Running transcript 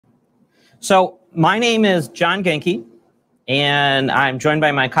So my name is John Genke, and I'm joined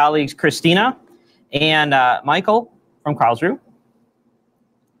by my colleagues Christina and Michael from Karlsruhe.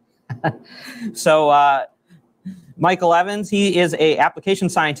 So Michael Evans, he is an application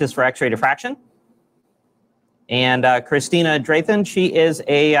scientist for X-ray diffraction. And Christina Drathan, she is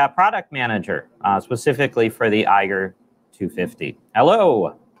a product manager, specifically for the EIGER 250.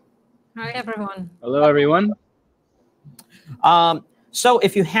 Hello. Hi, everyone. Hello, everyone. So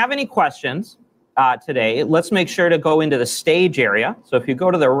if you have any questions today, let's make sure to go into the stage area. So if you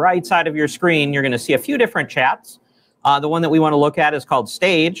go to the right side of your screen, you're going to see a few different chats. The one that we want to look at is called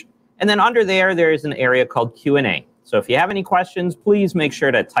Stage. And then under there, there is an area called Q&A. So if you have any questions, please make sure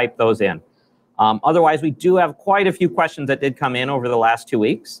to type those in. Otherwise, we do have quite a few questions that did come in over the last 2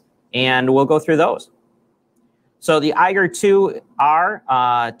 weeks, and we'll go through those. So the EIGER2 R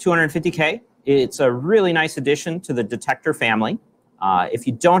 250K, it's a really nice addition to the detector family. If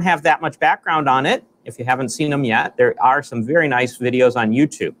you don't have that much background on it, if you haven't seen them yet, there are some very nice videos on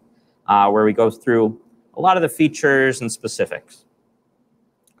YouTube where we go through a lot of the features and specifics.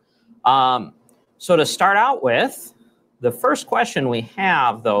 So to start out with, the first question we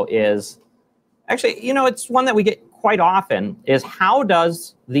have, though, is, actually, you know, it's one that we get quite often, is how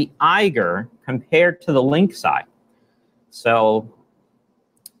does the EIGER compare to the LINXI? So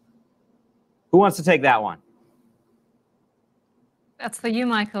who wants to take that one? That's for you,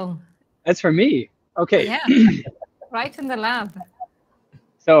 Michael. That's for me. Okay. Yeah, right in the lab.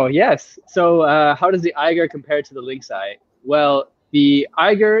 So yes. So how does the EIGER compare to the LINXI? Well, the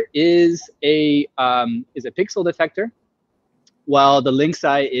EIGER is a pixel detector, while the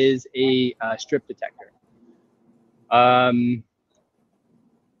LINXI is a strip detector.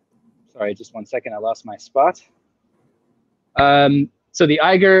 Sorry, just 1 second. I lost my spot. So the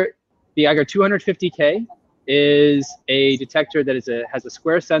EIGER 250K is a detector that has a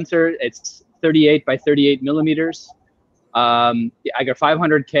square sensor. It's 38 by 38 millimeters. The EIGER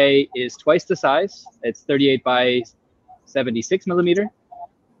 500K is twice the size. It's 38 by 76 millimeter.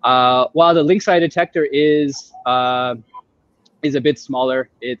 While the LINXI detector is a bit smaller.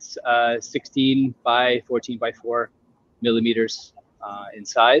 It's 16 by 14 by 4 millimeters in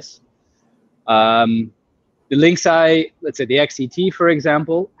size. The LINXI, let's say the XCT, for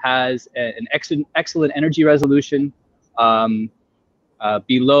example, has an excellent energy resolution,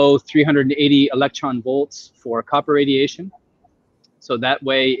 below 380 electron volts for copper radiation. So that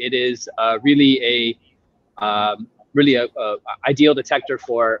way, it is really a ideal detector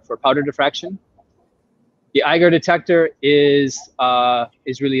for powder diffraction. The EIGER detector is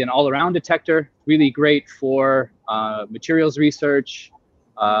really an all-around detector, really great for materials research,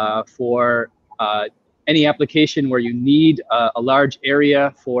 for any application where you need a large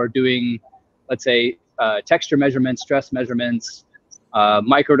area for doing, let's say, texture measurements, stress measurements,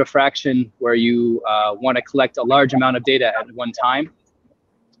 micro diffraction, where you want to collect a large amount of data at one time.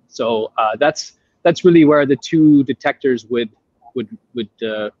 So that's really where the two detectors where you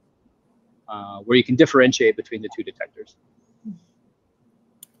can differentiate between the two detectors.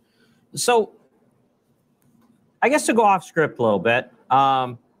 So I guess to go off script a little bit,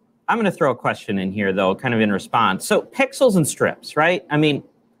 I'm going to throw a question in here, though, kind of in response. So pixels and strips, right? I mean,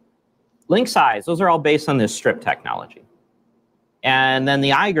 LINXIs, those are all based on this strip technology. And then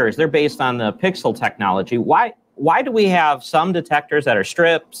the EIGERs, they're based on the pixel technology. Why do we have some detectors that are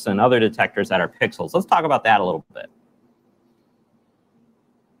strips and other detectors that are pixels? Let's talk about that a little bit.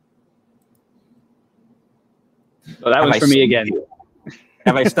 So that was for me again.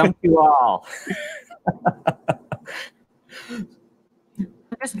 Have I stumped you all?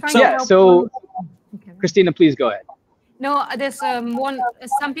 So Christina, please go ahead. No, there's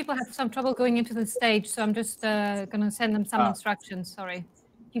some people have some trouble going into the stage, so I'm just going to send them some instructions. Sorry.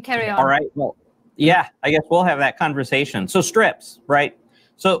 You carry on. All right. Well, yeah, I guess we'll have that conversation. So strips, right?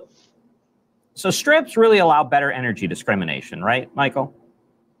 So strips really allow better energy discrimination, right, Michael?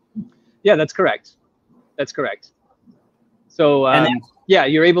 Yeah, that's correct. That's correct. So yeah,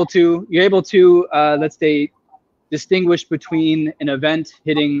 you're able to let's say distinguish between an event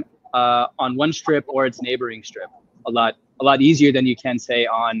hitting on one strip or its neighboring strip a lot easier than you can say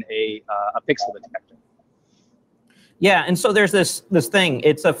on a pixel detector. Yeah, and so there's this thing.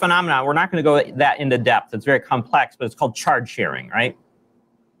 It's a phenomenon. We're not going to go that into depth. It's very complex, but it's called charge sharing, right?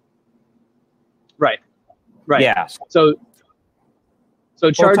 Right. Right. Yeah. So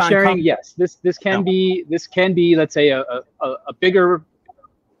charge sharing, yes. This can be let's say a bigger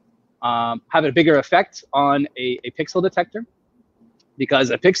have a bigger effect on a pixel detector, because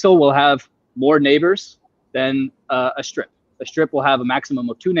a pixel will have more neighbors than a strip. A strip will have a maximum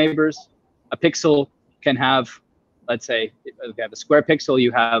of 2 neighbors. A pixel can have let's say if you have a square pixel,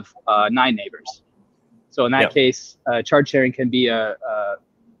 you have 9 neighbors. So in that case, charge sharing can be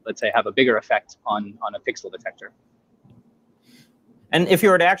let's say, have a bigger effect on a pixel detector. And if you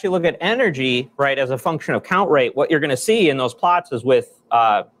were to actually look at energy, right, as a function of count rate, what you're going to see in those plots is with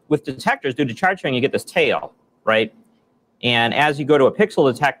detectors, due to charge sharing, you get this tail, right? And as you go to a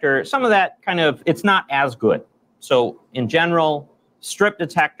pixel detector, some of that kind of, it's not as good. So in general, strip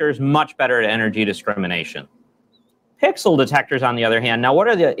detectors, much better at energy discrimination. Pixel detectors, on the other hand, now what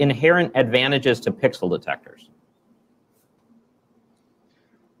are the inherent advantages to pixel detectors?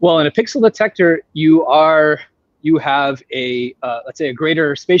 Well, in a pixel detector, you have a let's say a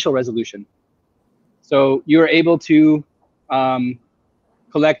greater spatial resolution. So you're able to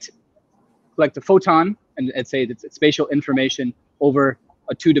collect a photon and let's say it's spatial information over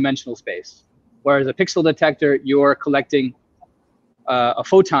a 2-dimensional space. Whereas a pixel detector, you're collecting a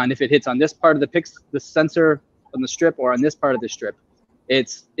photon if it hits on this part of the sensor on the strip or on this part of the strip.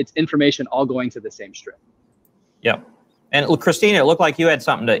 It's information all going to the same strip. Yep. And Christina, it looked like you had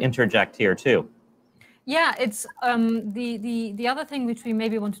something to interject here too. Yeah, it's the other thing which we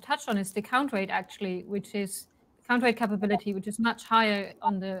maybe want to touch on is the count rate, actually, which is count rate capability, which is much higher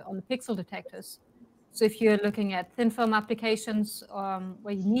on the pixel detectors. So if you're looking at thin film applications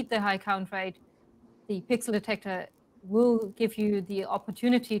where you need the high count rate, the pixel detector will give you the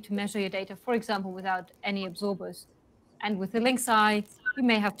opportunity to measure your data, for example, without any absorbers. And with the lynx eye, you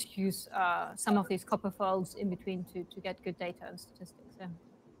may have to use some of these copper folds in between to get good data and statistics. Yeah.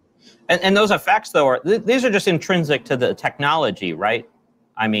 And those effects, though, these are just intrinsic to the technology, right?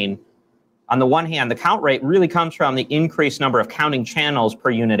 I mean, on the one hand, the count rate really comes from the increased number of counting channels per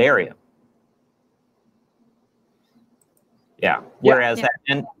unit area. Yeah. Whereas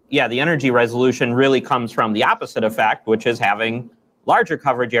the energy resolution really comes from the opposite effect, which is having larger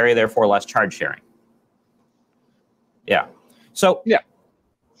coverage area, therefore less charge sharing. Yeah. So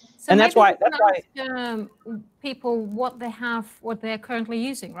So and that's why ask, people what they're currently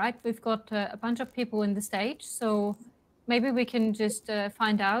using, right? We've got a bunch of people in the stage, so maybe we can just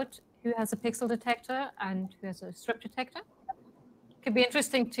find out who has a pixel detector and who has a strip detector. Could be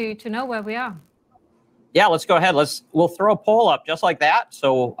interesting to know where we are. Yeah, let's go ahead. We'll throw a poll up just like that.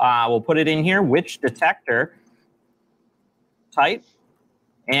 So we'll put it in here, which detector type,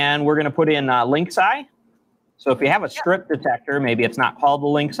 and we're going to put in lynx eye. So if you have a strip detector, maybe it's not called the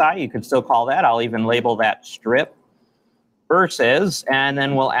lynx eye. You could still call that. I'll even label that strip versus, and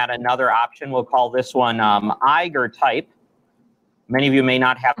then we'll add another option. We'll call this one EIGER type. Many of you may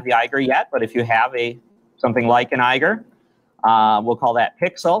not have the EIGER yet, but if you have something like an EIGER, we'll call that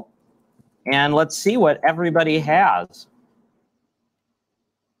pixel. And let's see what everybody has.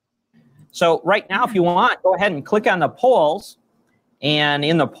 So right now, if you want, go ahead and click on the polls. And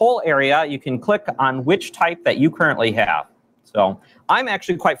in the poll area, you can click on which type that you currently have. So I'm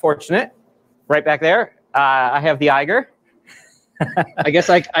actually quite fortunate. Right back there, I have the EIGER. I guess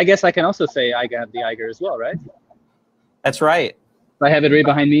I can also say I have the EIGER as well, right? That's right. I have it right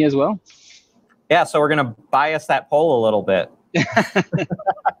behind me as well. Yeah, so we're going to bias that poll a little bit.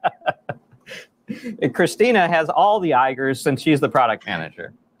 Christina has all the EIGERs since she's the product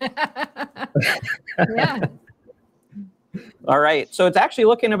manager. Yeah. All right, so it's actually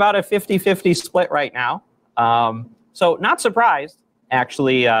looking about a 50-50 split right now. So not surprised,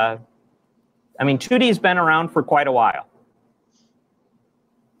 actually. I mean, 2D's been around for quite a while.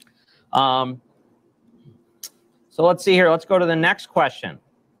 So let's see here. Let's go to the next question.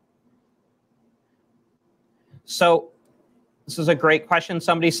 So this is a great question.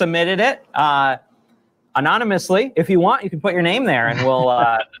 Somebody submitted it anonymously. If you want, you can put your name there, and we'll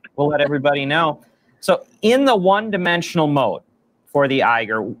let everybody know. So in the one-dimensional mode for the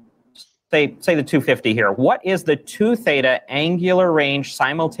EIGER, say the 250 here, what is the 2 theta angular range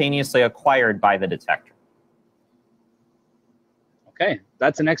simultaneously acquired by the detector? Okay,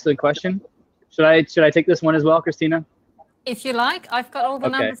 that's an excellent question. Should I take this one as well, Christina? If you like, I've got all the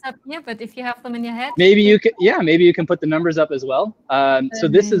numbers up here, but if you have them in your head, maybe you can. Yeah, maybe you can put the numbers up as well. So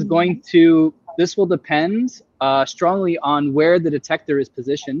this will depend strongly on where the detector is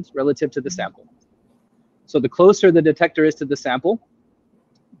positioned relative to the sample. So the closer the detector is to the sample,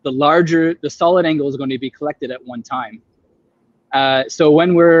 the larger the solid angle is going to be collected at one time. So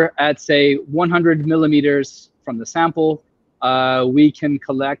when we're at, say, 100 millimeters from the sample, we can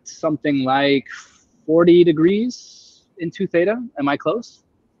collect something like 40 degrees in 2 theta. Am I close?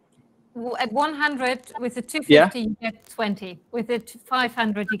 At 100, with the 250, you get 20. With the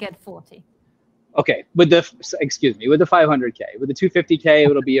 500, you get 40. Okay, with the 500K. With the 250K,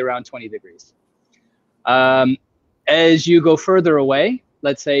 it'll be around 20 degrees. As you go further away,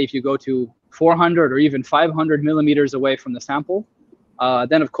 let's say if you go to 400 or even 500 millimeters away from the sample,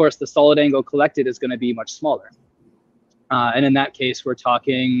 then of course the solid angle collected is going to be much smaller. And in that case, we're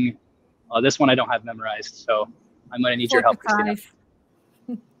talking, this one I don't have memorized, so I'm going to need your help, Christina.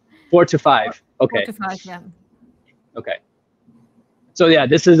 4 to 5. Okay. 4 to 5, yeah. Okay. So yeah,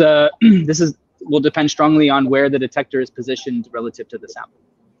 this will depend strongly on where the detector is positioned relative to the sample.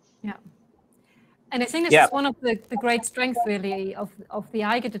 Yeah. And I think this is one of the great strengths, really, of the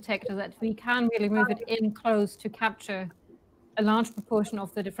EIGER detector, that we can really move it in close to capture a large proportion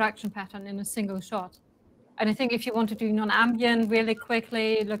of the diffraction pattern in a single shot. And I think if you want to do non-ambient really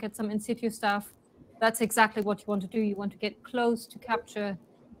quickly, look at some in situ stuff, that's exactly what you want to do. You want to get close to capture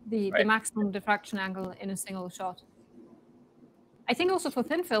the maximum diffraction angle in a single shot. I think also for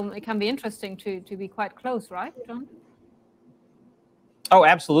thin film, it can be interesting to be quite close, right, John? Oh,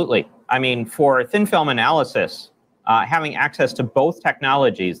 absolutely. I mean, for thin film analysis, having access to both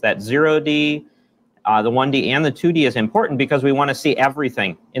technologies, that 0D, the 1D, and the 2D is important because we want to see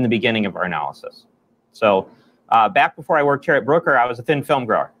everything in the beginning of our analysis. So back before I worked here at Bruker, I was a thin film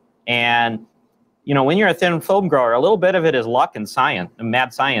grower. And, you know, when you're a thin film grower, a little bit of it is luck and science,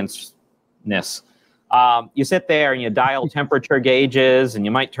 mad science-ness. You sit there and you dial temperature gauges, and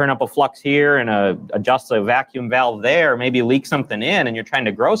you might turn up a flux here and adjust a vacuum valve there, maybe leak something in, and you're trying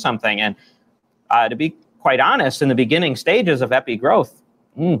to grow something. And to be quite honest, in the beginning stages of epi growth,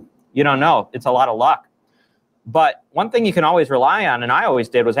 you don't know. It's a lot of luck. But one thing you can always rely on, and I always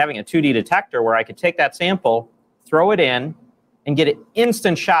did, was having a 2D detector where I could take that sample, throw it in, and get an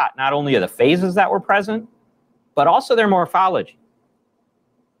instant shot, not only of the phases that were present, but also their morphology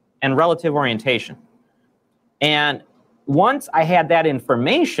and relative orientation. And once I had that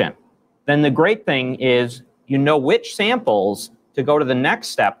information, then the great thing is you know which samples to go to the next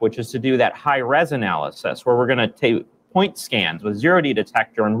step, which is to do that high-res analysis, where we're going to take point scans with 0D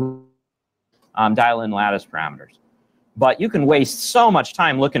detector and dial in lattice parameters. But you can waste so much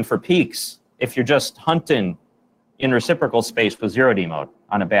time looking for peaks if you're just hunting in reciprocal space with 0D mode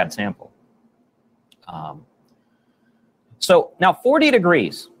on a bad sample. So now 40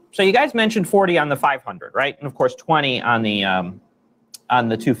 degrees. So you guys mentioned 40 on the 500, right? And of course 20 on the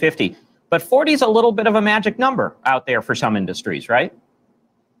 250. But 40 is a little bit of a magic number out there for some industries, right?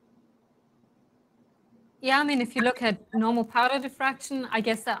 Yeah, I mean, if you look at normal powder diffraction, I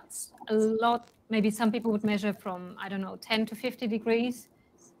guess that's a lot. Maybe some people would measure from, I don't know, 10 to 50 degrees.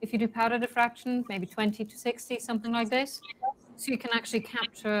 If you do powder diffraction, maybe 20 to 60, something like this. So you can actually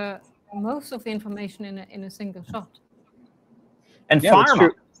capture most of the information in a single shot. And yeah, pharma,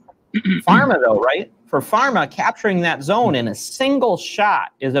 pharma though, right? For pharma, capturing that zone in a single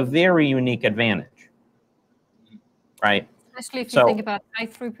shot is a very unique advantage, right? Especially if you think about high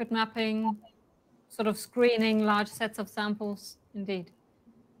throughput mapping, sort of screening large sets of samples, indeed.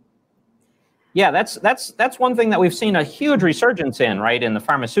 Yeah, that's one thing that we've seen a huge resurgence in, right, in the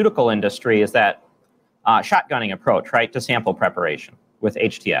pharmaceutical industry, is that shotgunning approach, right, to sample preparation with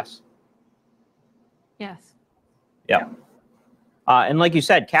HTS. Yes. Yeah. And like you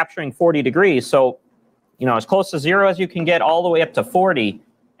said, capturing 40 degrees, so, you know, as close to 0 as you can get, all the way up to 40,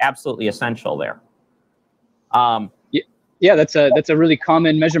 absolutely essential there. Yeah, that's a really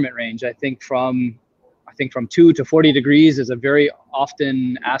common measurement range. I think from 2 to 40 degrees is a very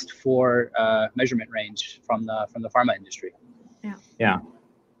often asked for measurement range from the pharma industry. Yeah. Yeah.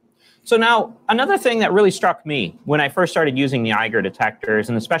 So now another thing that really struck me when I first started using the EIGER detectors,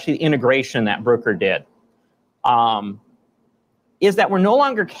 and especially the integration that Bruker did, is that we're no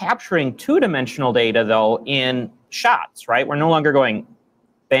longer capturing two-dimensional data though in shots, right? We're no longer going,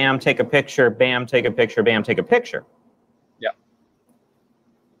 bam, take a picture, bam, take a picture, bam, take a picture.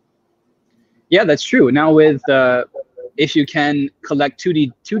 Yeah, that's true. Now with if you can collect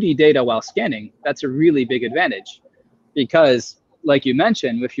 2D data while scanning, that's a really big advantage, because like you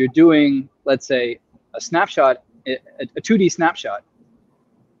mentioned, if you're doing, let's say, a snapshot, a 2D snapshot,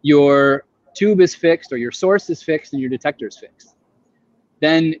 your tube is fixed or your source is fixed and your detector is fixed.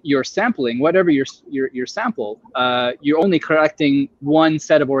 Then you're sampling, whatever your sample, you're only collecting one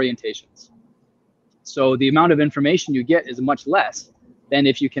set of orientations. So the amount of information you get is much less than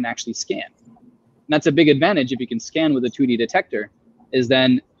if you can actually scan. And that's a big advantage if you can scan with a 2D detector, is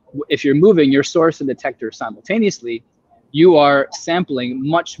then if you're moving your source and detector simultaneously, you are sampling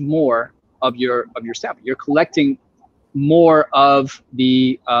much more of your sample. You're collecting more of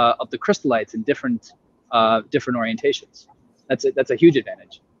the crystallites in different orientations. That's a huge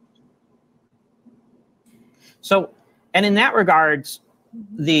advantage. So, and in that regards,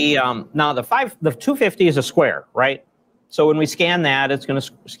 now the 250 is a square, right? So when we scan that, it's going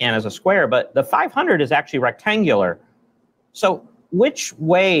to scan as a square, but the 500 is actually rectangular. So which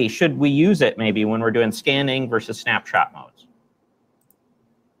way should we use it maybe when we're doing scanning versus snapshot modes?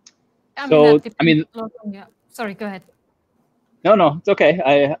 Sorry, go ahead. No, it's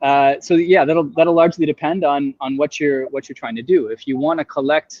okay. So yeah, that'll largely depend on what you're trying to do. If you want to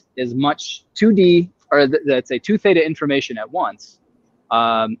collect as much 2D or let's say 2 theta information at once,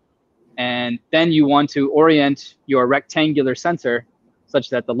 and then you want to orient your rectangular sensor such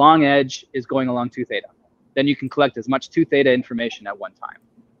that the long edge is going along 2 theta. Then you can collect as much 2 theta information at one time.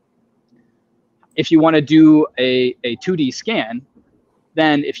 If you want to do a 2D scan,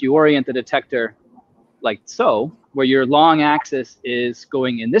 then if you orient the detector like so, where your long axis is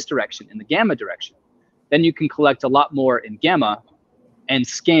going in this direction, in the gamma direction, then you can collect a lot more in gamma and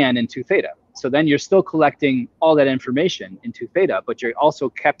scan in 2 theta. So then you're still collecting all that information in 2 theta, but you're also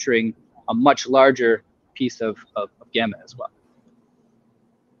capturing a much larger piece of gamma as well.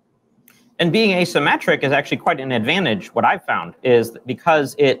 And being asymmetric is actually quite an advantage. What I've found is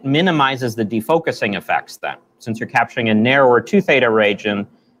because it minimizes the defocusing effects then. Since you're capturing a narrower 2 theta region,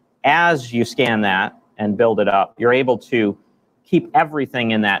 as you scan that and build it up, you're able to keep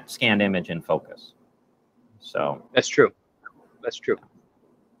everything in that scanned image in focus. So that's true. That's true.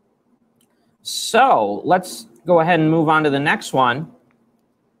 So let's go ahead and move on to the next one.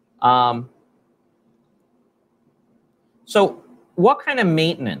 So what kind of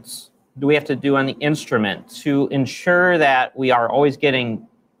maintenance do we have to do on the instrument to ensure that we are always getting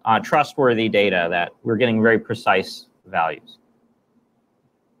trustworthy data, that we're getting very precise values?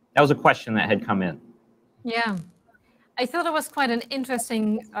 That was a question that had come in. Yeah, I thought it was quite an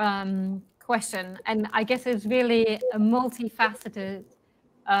interesting question, and I guess it's really a multifaceted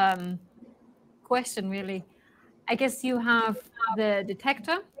question, really. I guess you have the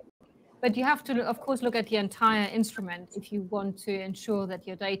detector, but you have to, of course, look at the entire instrument if you want to ensure that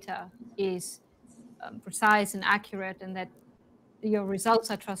your data is precise and accurate and that your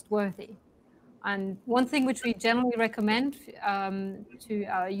results are trustworthy. And one thing which we generally recommend to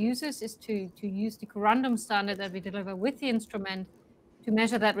our users is to use the corundum standard that we deliver with the instrument to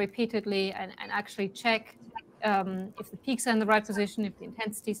measure that repeatedly and actually check if the peaks are in the right position, if the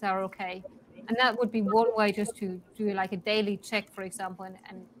intensities are okay. And that would be one way, just to do like a daily check, for example,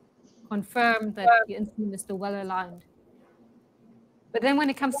 and confirm that the instrument is still well aligned. But then when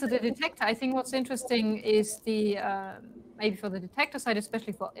it comes to the detector, I think what's interesting is the, maybe for the detector side,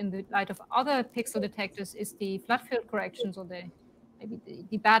 especially for in the light of other pixel detectors, is the flood field corrections or maybe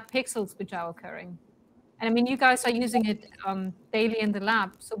the bad pixels which are occurring. And I mean, you guys are using it daily in the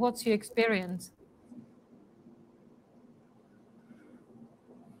lab. So what's your experience?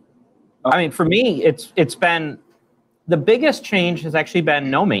 I mean, for me, it's been, the biggest change has actually been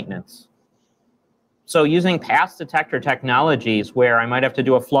no maintenance. So using past detector technologies where I might have to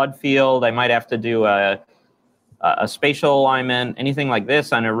do a flood field, I might have to do a spatial alignment, anything like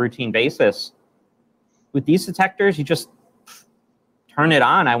this on a routine basis. With these detectors, you just turn it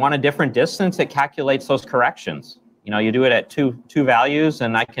on. I want a different distance. It calculates those corrections. You know, you do it at two values,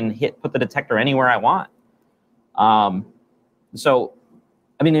 and I can put the detector anywhere I want. So,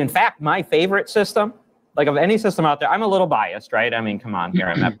 I mean, in fact, my favorite system, like of any system out there, I'm a little biased, right? I mean, come on, here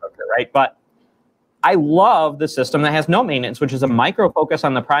I'm at Bruker, right? But I love the system that has no maintenance, which is a micro focus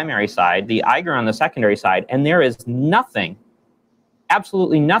on the primary side, the EIGER on the secondary side, and there is nothing,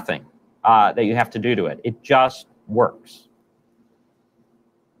 absolutely nothing that you have to do to it. It just works.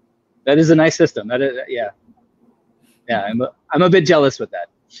 That is a nice system. That is, yeah. I'm a bit jealous with that.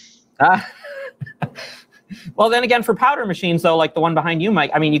 Well, then again, for powder machines, though, like the one behind you, Mike,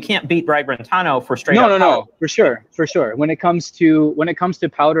 I mean, you can't beat Brentano for straight up. No, for sure. When it comes to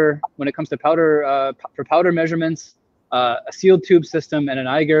powder, for powder measurements, a sealed tube system and an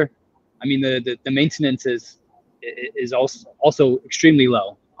EIGER, I mean, the maintenance is also extremely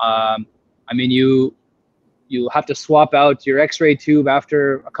low. I mean, you have to swap out your X-ray tube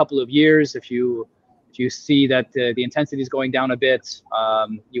after a couple of years if you see that the intensity is going down a bit.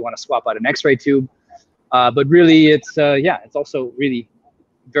 You want to swap out an X-ray tube. But really, it's also really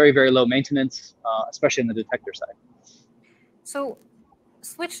very, very low maintenance, especially in the detector side. So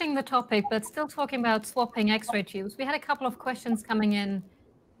switching the topic, but still talking about swapping X-ray tubes, we had a couple of questions coming in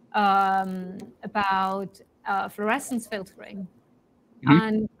about fluorescence filtering. Mm-hmm.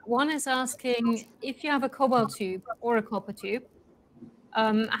 And one is asking, if you have a cobalt tube or a copper tube,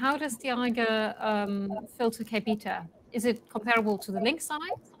 how does the EIGER filter K-beta? Is it comparable to the link side?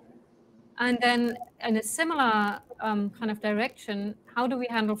 And then in a similar kind of direction, how do we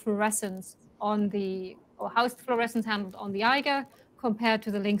handle fluorescence on or how is the fluorescence handled on the EIGER compared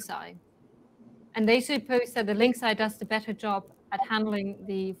to the link side? And they suppose that the link side does the better job at handling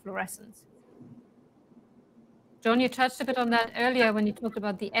the fluorescence. John, you touched a bit on that earlier when you talked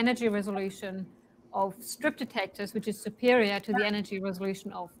about the energy resolution of strip detectors, which is superior to the energy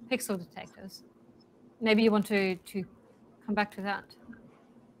resolution of pixel detectors. Maybe you want to come back to that.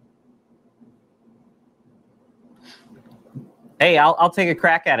 Hey, I'll take a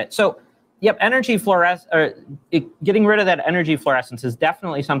crack at it. So, yep, getting rid of that energy fluorescence is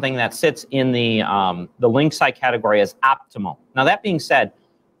definitely something that sits in the lynx eye category as optimal. Now, that being said,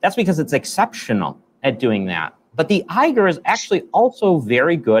 that's because it's exceptional at doing that. But the EIGER is actually also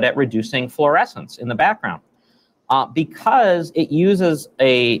very good at reducing fluorescence in the background because it uses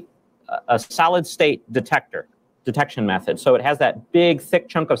a solid state detection method. So it has that big, thick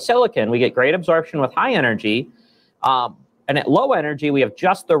chunk of silicon. We get great absorption with high energy. And at low energy, we have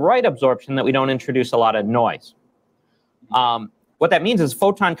just the right absorption that we don't introduce a lot of noise. What that means is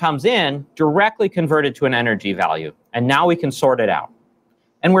photon comes in directly converted to an energy value. And now we can sort it out.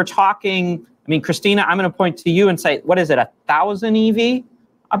 And we're talking, I mean, Christina, I'm going to point to you and say, what is it, 1,000 EV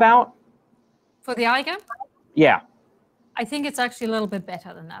about? For the EIGER? Yeah. I think it's actually a little bit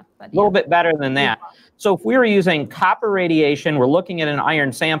better than that. But a little bit better than that. So if we were using copper radiation, we're looking at an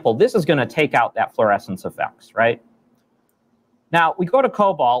iron sample, this is going to take out that fluorescence effects, right? Now, we go to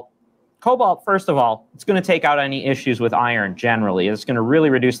cobalt. Cobalt, first of all, it's going to take out any issues with iron generally. It's going to really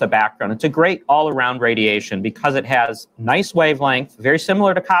reduce the background. It's a great all-around radiation because it has nice wavelength, very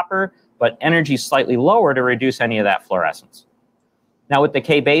similar to copper, but energy slightly lower to reduce any of that fluorescence. Now, with the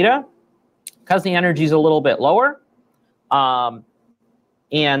K-beta, because the energy is a little bit lower,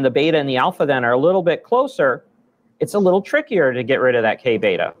 and the beta and the alpha then are a little bit closer, it's a little trickier to get rid of that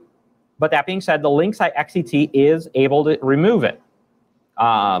K-beta. But that being said, the lynx eye XET is able to remove it,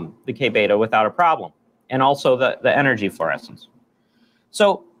 the K-beta, without a problem, and also the energy fluorescence.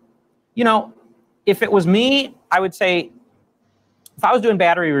 So, you know, if it was me, I would say, if I was doing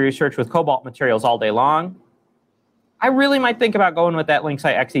battery research with cobalt materials all day long, I really might think about going with that lynx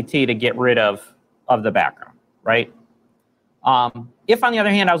eye XET to get rid of the background, right? If, on the other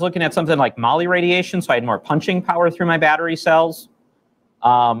hand, I was looking at something like moly radiation, so I had more punching power through my battery cells,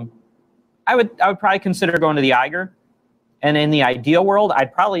 I would probably consider going to the EIGER. And in the ideal world,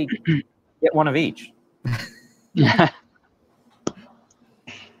 I'd probably get one of each.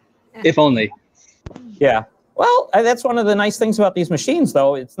 If only. Yeah. Well, that's one of the nice things about these machines,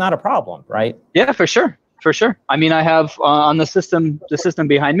 though. It's not a problem, right? Yeah, for sure. For sure. I mean, I have on the system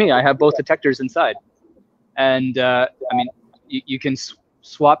behind me, I have both detectors inside. And I mean, you can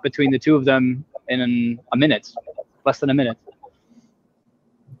swap between the two of them in a minute, less than a minute.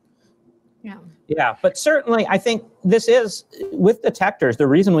 Yeah. Yeah, but certainly I think this is, with detectors, the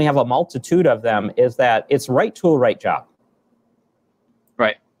reason we have a multitude of them is that it's right tool, right job.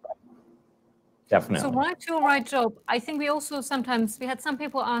 Right. Definitely. So right tool, right job. I think we also sometimes, we had some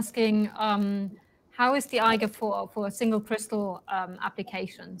people asking, how is the EIGER for single crystal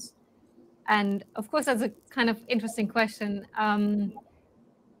applications? And of course, that's a kind of interesting question.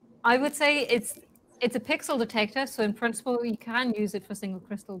 I would say it's a pixel detector, so in principle, you can use it for single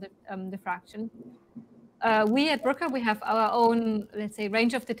crystal diffraction. We at Bruker, we have our own, let's say,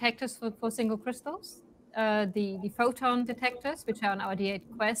 range of detectors for single crystals. The photon detectors, which are on our D8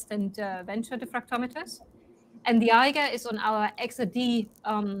 Quest and Venture diffractometers. And the EIGER is on our XRD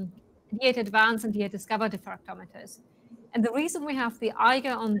D8 Advanced and D8 Discover diffractometers. And the reason we have the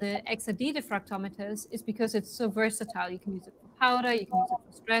EIGER on the XRD diffractometers is because it's so versatile. You can use it for powder, you can use it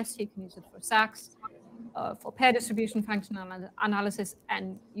for stress, you can use it for SACs, for pair distribution function analysis,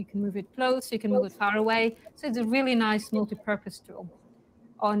 and you can move it close, you can move it far away. So it's a really nice multi-purpose tool.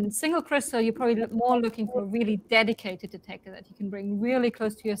 On single crystal, you're probably more looking for a really dedicated detector that you can bring really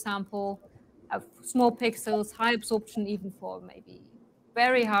close to your sample, have small pixels, high absorption, even for maybe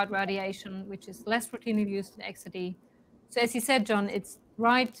very hard radiation, which is less routinely used in XRD. So as you said, John, it's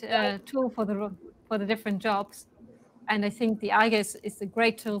right tool for the different jobs. And I think the EIGER is a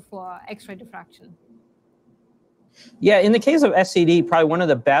great tool for X-ray diffraction. Yeah, in the case of SCD, probably one of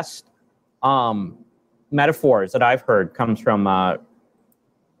the best metaphors that I've heard comes from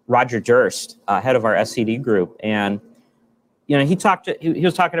Roger Durst, head of our SCD group. And you know, he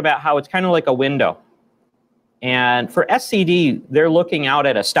was talking about how it's kind of like a window. And for SCD, they're looking out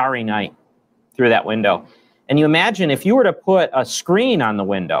at a starry night through that window. And you imagine if you were to put a screen on the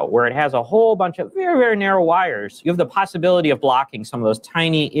window where it has a whole bunch of very, very narrow wires, you have the possibility of blocking some of those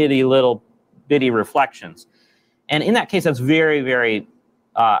tiny, itty, little bitty reflections. And in that case, that's very, very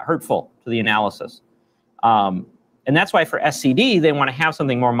hurtful to the analysis. And that's why for SCD, they want to have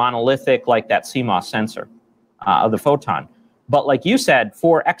something more monolithic like that CMOS sensor of the photon. But like you said,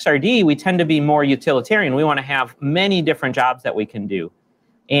 for XRD, we tend to be more utilitarian. We want to have many different jobs that we can do.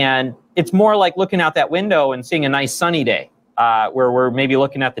 And it's more like looking out that window and seeing a nice sunny day, where we're maybe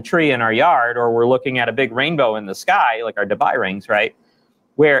looking at the tree in our yard, or we're looking at a big rainbow in the sky, like our Debye rings, right?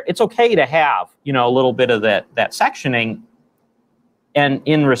 Where it's okay to have, you know, a little bit of that sectioning. And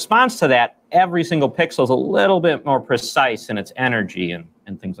in response to that, every single pixel is a little bit more precise in its energy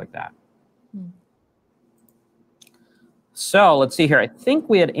and things like that. So let's see here. I think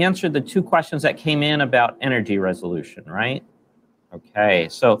we had answered the 2 questions that came in about energy resolution, right? Okay,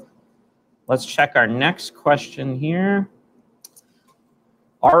 so let's check our next question here.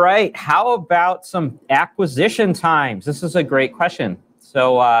 All right, how about some acquisition times? This is a great question.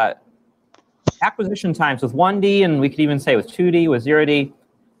 So acquisition times with 1D, and we could even say with 2D, with 0D.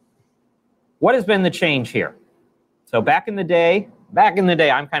 What has been the change here? So back in the day,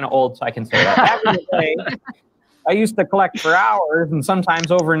 I'm kind of old, so I can say that. Back in the day, I used to collect for hours and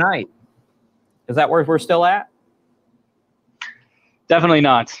sometimes overnight. Is that where we're still at? Definitely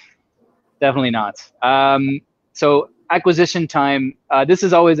not. Definitely not. So acquisition time, this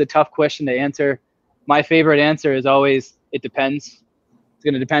is always a tough question to answer. My favorite answer is always, it depends. It's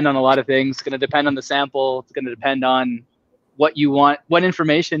going to depend on a lot of things. It's going to depend on the sample. It's going to depend on what you want, what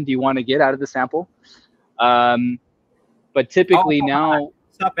information do you want to get out of the sample. But typically now...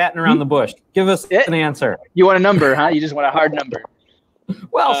 Stop batting around the bush. Give us an answer. You want a number, huh? You just want a hard number.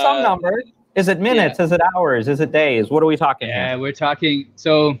 Well, some number. Is it minutes? Yeah. Is it hours? Is it days? What are we talking here? Yeah, we're talking,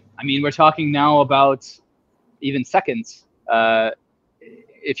 so, I mean, we're talking now about even seconds.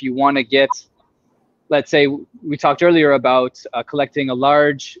 If you want to get, let's say, we talked earlier about collecting a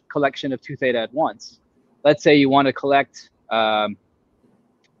large collection of 2 theta at once. Let's say you want to collect in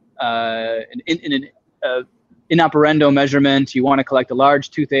operando measurement, you want to collect a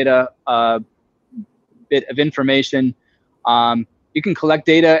large 2 theta bit of information. You can collect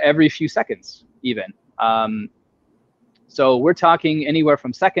data every few seconds, even. So we're talking anywhere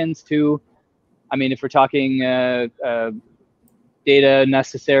from seconds to, I mean, if we're talking data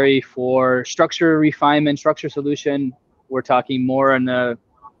necessary for structure refinement, structure solution, we're talking more in the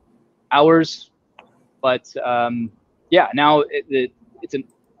hours. But yeah, now it's an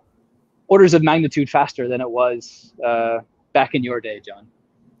orders of magnitude faster than it was back in your day, John.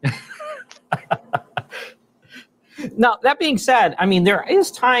 Now, that being said, I mean, there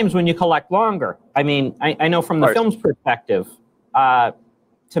is times when you collect longer. I mean, I know from the film's perspective,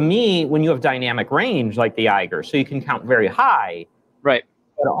 to me, when you have dynamic range like the EIGER, so you can count very high. Right.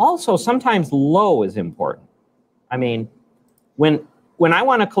 But also sometimes low is important. I mean, when I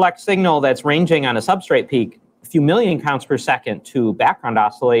want to collect signal that's ranging on a substrate peak, a few million counts per second to background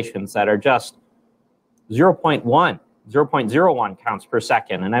oscillations that are just 0.01 counts per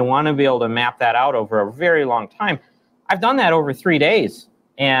second, and I want to be able to map that out over a very long time. I've done that over 3 days.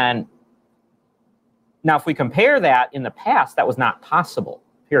 And now if we compare that in the past, that was not possible,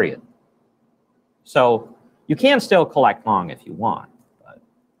 period. So you can still collect long if you want.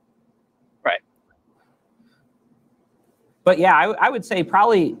 But yeah, I would say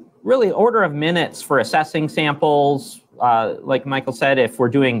probably really order of minutes for assessing samples. Like Michael said, if we're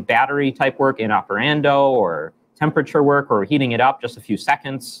doing battery type work in operando or temperature work or heating it up, just a few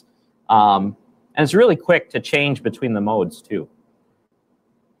seconds. And it's really quick to change between the modes too.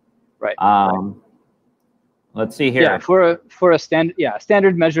 Right. Let's see here. Yeah, for a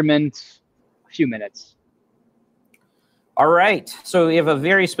standard measurement, a few minutes. All right. So we have a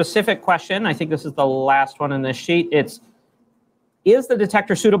very specific question. I think this is the last one in this sheet. Is the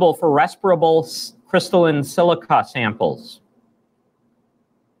detector suitable for respirable crystalline silica samples?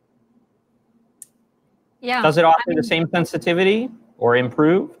 Yeah. Does it offer the same sensitivity or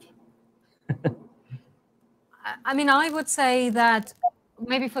improved? I mean, I would say that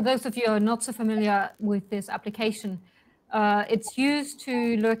maybe for those of you who are not so familiar with this application, it's used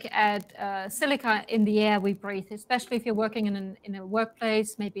to look at silica in the air we breathe, especially if you're working in a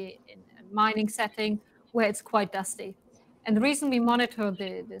workplace, maybe in a mining setting where it's quite dusty. And the reason we monitor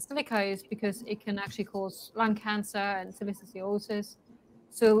the silica is because it can actually cause lung cancer and silicosis.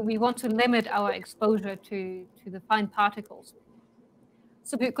 So we want to limit our exposure to the fine particles.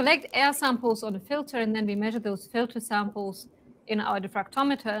 So we collect air samples on a filter, and then we measure those filter samples in our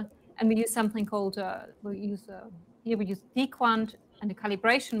diffractometer, and we use something called, here we use dequant and the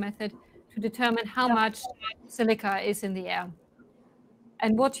calibration method to determine how much silica is in the air.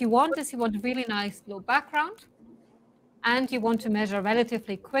 And what you want is you want a really nice low background, and you want to measure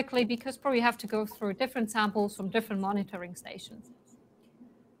relatively quickly because probably you have to go through different samples from different monitoring stations.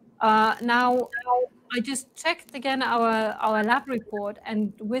 Now, I just checked again our lab report,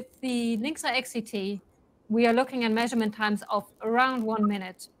 and with the Lynxer XCT, we are looking at measurement times of around 1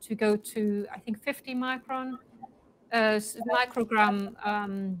 minute to go to, I think, 50 micron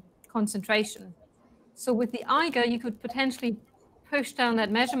microgram concentration. So with the EIGER, you could potentially push down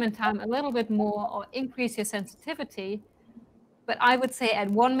that measurement time a little bit more or increase your sensitivity. But I would say at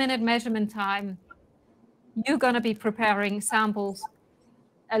 1 minute measurement time, you're going to be preparing samples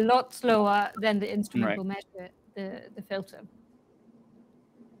a lot slower than the instrument will measure the filter.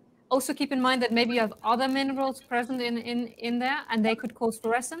 Also keep in mind that maybe you have other minerals present in there, and they could cause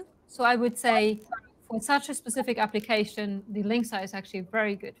fluorescence. So I would say for such a specific application, the LINXA is actually a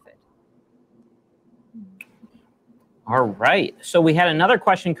very good fit. All right, so we had another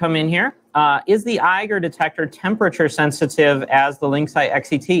question come in here. Is the EIGER detector temperature sensitive as the LINXA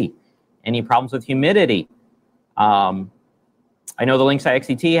XET? Any problems with humidity? I know the LINXA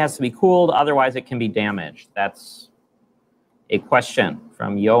XET has to be cooled, otherwise it can be damaged. That's a question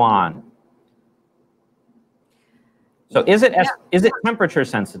from Johan. So is it temperature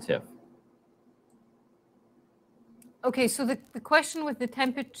sensitive? Okay, so the question with the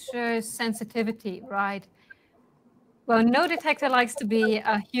temperature sensitivity, right? Well, no detector likes to be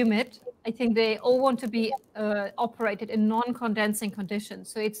humid. I think they all want to be operated in non-condensing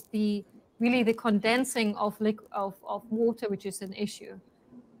conditions. So it's really the condensing of water which is an issue.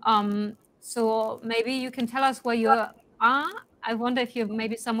 So maybe you can tell us where you are. I wonder if you're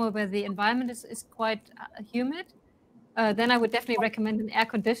maybe somewhere where the environment is quite humid. Then I would definitely recommend an air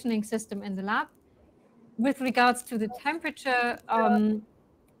conditioning system in the lab. With regards to the temperature,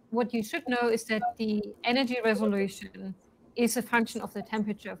 what you should know is that the energy resolution is a function of the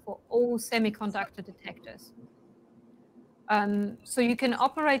temperature for all semiconductor detectors. So you can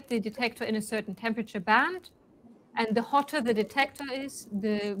operate the detector in a certain temperature band, and the hotter the detector is,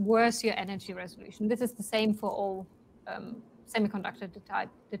 the worse your energy resolution. This is the same for all semiconductor type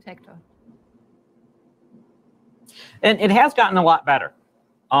detector. And it has gotten a lot better.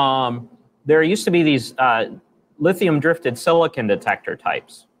 There used to be these lithium drifted silicon detector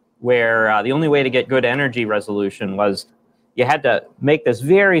types, where the only way to get good energy resolution was you had to make this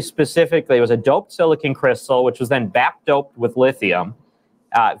very specifically. It was a doped silicon crystal, which was then back doped with lithium.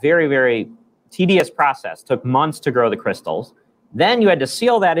 Very, very tedious process. Took months to grow the crystals. Then you had to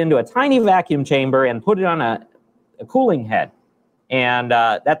seal that into a tiny vacuum chamber and put it on a cooling head. And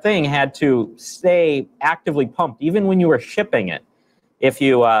that thing had to stay actively pumped, even when you were shipping it. If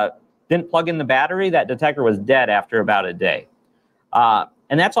you didn't plug in the battery, that detector was dead after about a day.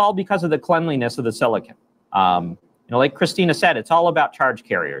 And that's all because of the cleanliness of the silicon. You know, like Christina said, it's all about charge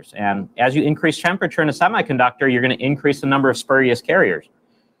carriers. And as you increase temperature in a semiconductor, you're going to increase the number of spurious carriers.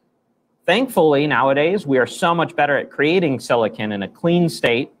 Thankfully, nowadays, we are so much better at creating silicon in a clean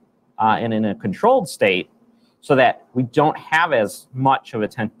state and in a controlled state so that we don't have as much of a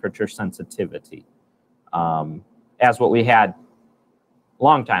temperature sensitivity as what we had a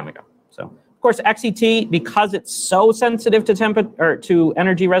long time ago. So, of course, XET, because it's so sensitive to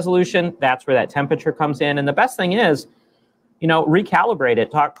energy resolution, that's where that temperature comes in. And the best thing is, you know, recalibrate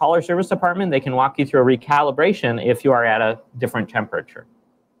it. Call our service department. They can walk you through a recalibration if you are at a different temperature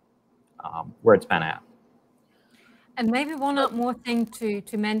where it's been at. And maybe one more thing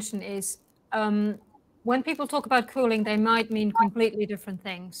to mention is when people talk about cooling, they might mean completely different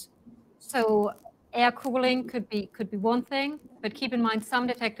things. So air cooling could be one thing, but keep in mind some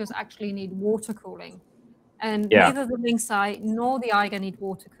detectors actually need water cooling, and neither the LINXA nor the EIGER need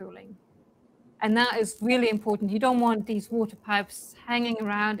water cooling, and that is really important. You don't want these water pipes hanging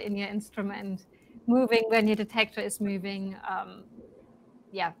around in your instrument, moving when your detector is moving.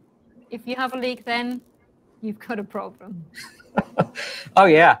 If you have a leak, then you've got a problem. Oh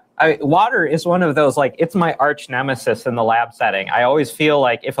yeah, water is one of those, like, it's my arch nemesis in the lab setting. I always feel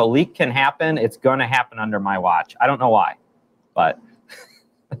like if a leak can happen, it's going to happen under my watch. I don't know why, but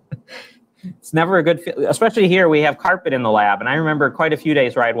it's never a good feel. Especially here, we have carpet in the lab, and I remember quite a few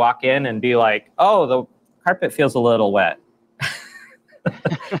days where I'd walk in and be like, "Oh, the carpet feels a little wet."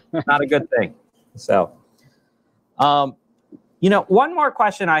 Not a good thing. So, you know, one more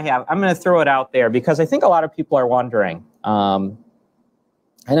question I have. I'm going to throw it out there because I think a lot of people are wondering.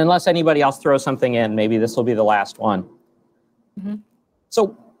 And unless anybody else throws something in, maybe this will be the last one. Mm-hmm.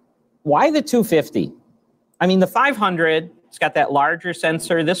 So why the 250? I mean, the 500, it's got that larger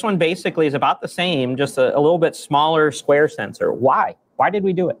sensor. This one basically is about the same, just a little bit smaller square sensor. Why? Why did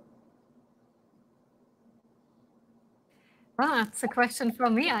we do it? Well, that's a question for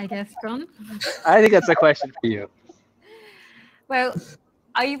me, I guess, John. I think that's a question for you. Well,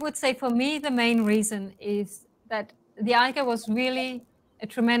 I would say for me, the main reason is that the EIGER was really a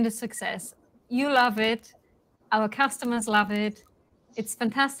tremendous success. You love it. Our customers love it. It's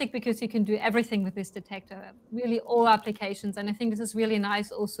fantastic because you can do everything with this detector, really all applications. And I think this is really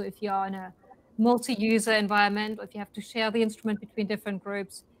nice also if you're in a multi-user environment, or if you have to share the instrument between different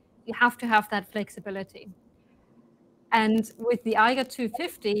groups, you have to have that flexibility. And with the EIGER2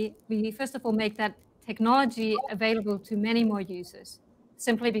 R, we first of all make that technology available to many more users,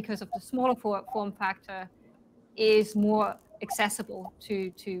 simply because of the smaller form factor is more accessible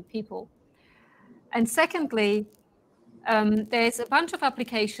to people. And secondly, there's a bunch of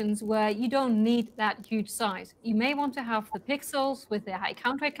applications where you don't need that huge size. You may want to have the pixels with their high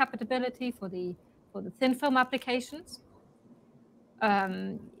count rate compatibility for the thin film applications.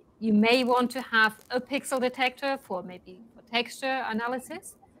 You may want to have a pixel detector for maybe for texture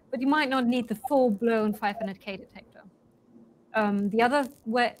analysis, but you might not need the full-blown 500K detector. The other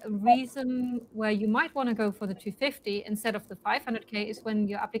reason where you might want to go for the 250 instead of the 500K is when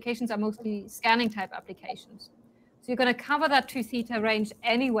your applications are mostly scanning type applications. So you're going to cover that 2 theta range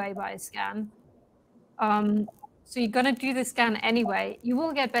anyway by a scan. So you're going to do the scan anyway. You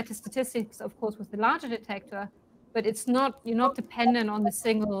will get better statistics, of course, with the larger detector, but it's not, you're not dependent on the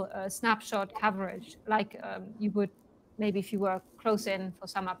single snapshot coverage like you would maybe if you were close in for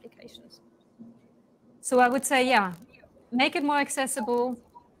some applications. So I would say, yeah, make it more accessible,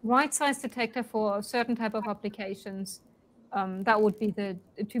 right size detector for a certain type of applications. That would be the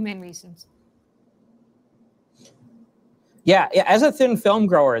 2 main reasons. Yeah, as a thin film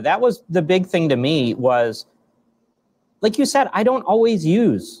grower, that was the big thing to me was, like you said, I don't always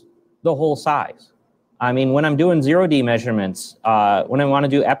use the whole size. I mean, when I'm doing 0D measurements, when I want to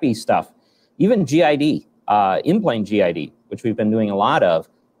do epi stuff, even GID, in-plane GID, which we've been doing a lot of,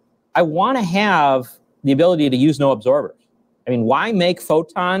 I want to have the ability to use no absorbers. I mean, why make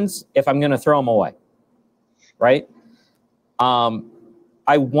photons if I'm going to throw them away, right?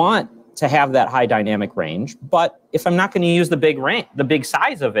 I want to have that high dynamic range, but if I'm not going to use the big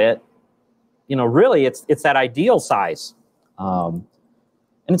size of it, you know, really it's that ideal size.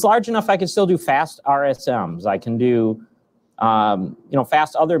 And it's large enough I can still do fast RSMs. I can do, you know,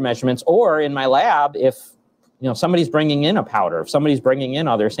 fast other measurements, or in my lab, if, you know, somebody's bringing in a powder, if somebody's bringing in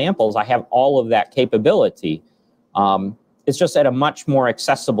other samples, I have all of that capability. It's just at a much more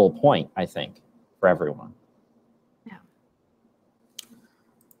accessible point, I think, for everyone. Yeah.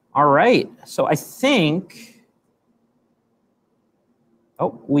 All right, so I think,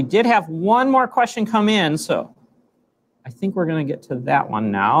 oh, we did have one more question come in, so I think we're going to get to that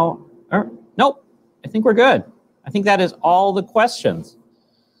one now. Nope, I think we're good. I think that is all the questions.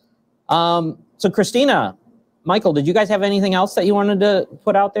 So Christina, Michael, did you guys have anything else that you wanted to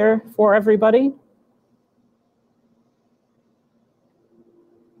put out there for everybody?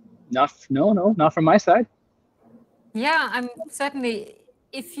 No, not from my side. Yeah, I'm certainly,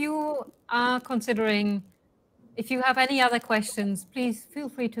 if you are considering, if you have any other questions, please feel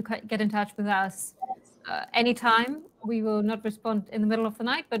free to get in touch with us anytime. We will not respond in the middle of the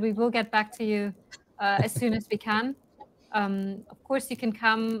night, but we will get back to you as soon as we can. Of course, you can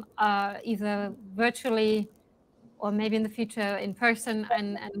come either virtually or maybe in the future in person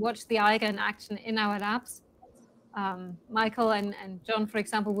and watch the EIGER in action in our labs. Michael and John, for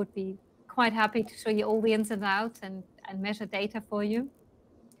example, would be quite happy to show you all the ins and outs and measure data for you.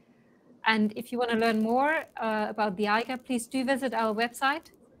 And if you want to learn more about the EIGER, please do visit our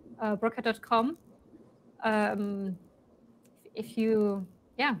website, bruker.com. If you,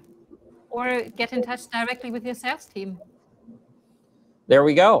 yeah, or get in touch directly with your sales team. There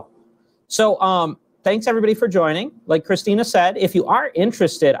we go. So thanks everybody for joining. Like Christina said, if you are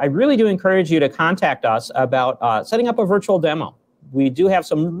interested, I really do encourage you to contact us about setting up a virtual demo. We do have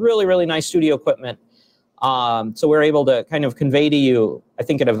some really, really nice studio equipment. So we're able to kind of convey to you, I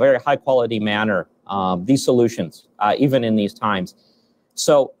think in a very high quality manner, these solutions, even in these times.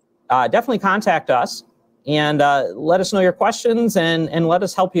 So definitely contact us and let us know your questions and let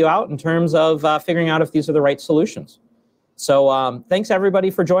us help you out in terms of figuring out if these are the right solutions. So thanks everybody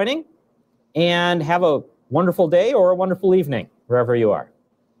for joining, and have a wonderful day or a wonderful evening, wherever you are.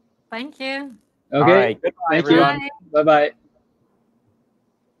 Thank you. Okay. All right. Goodbye, Thank everyone. you. Bye-bye.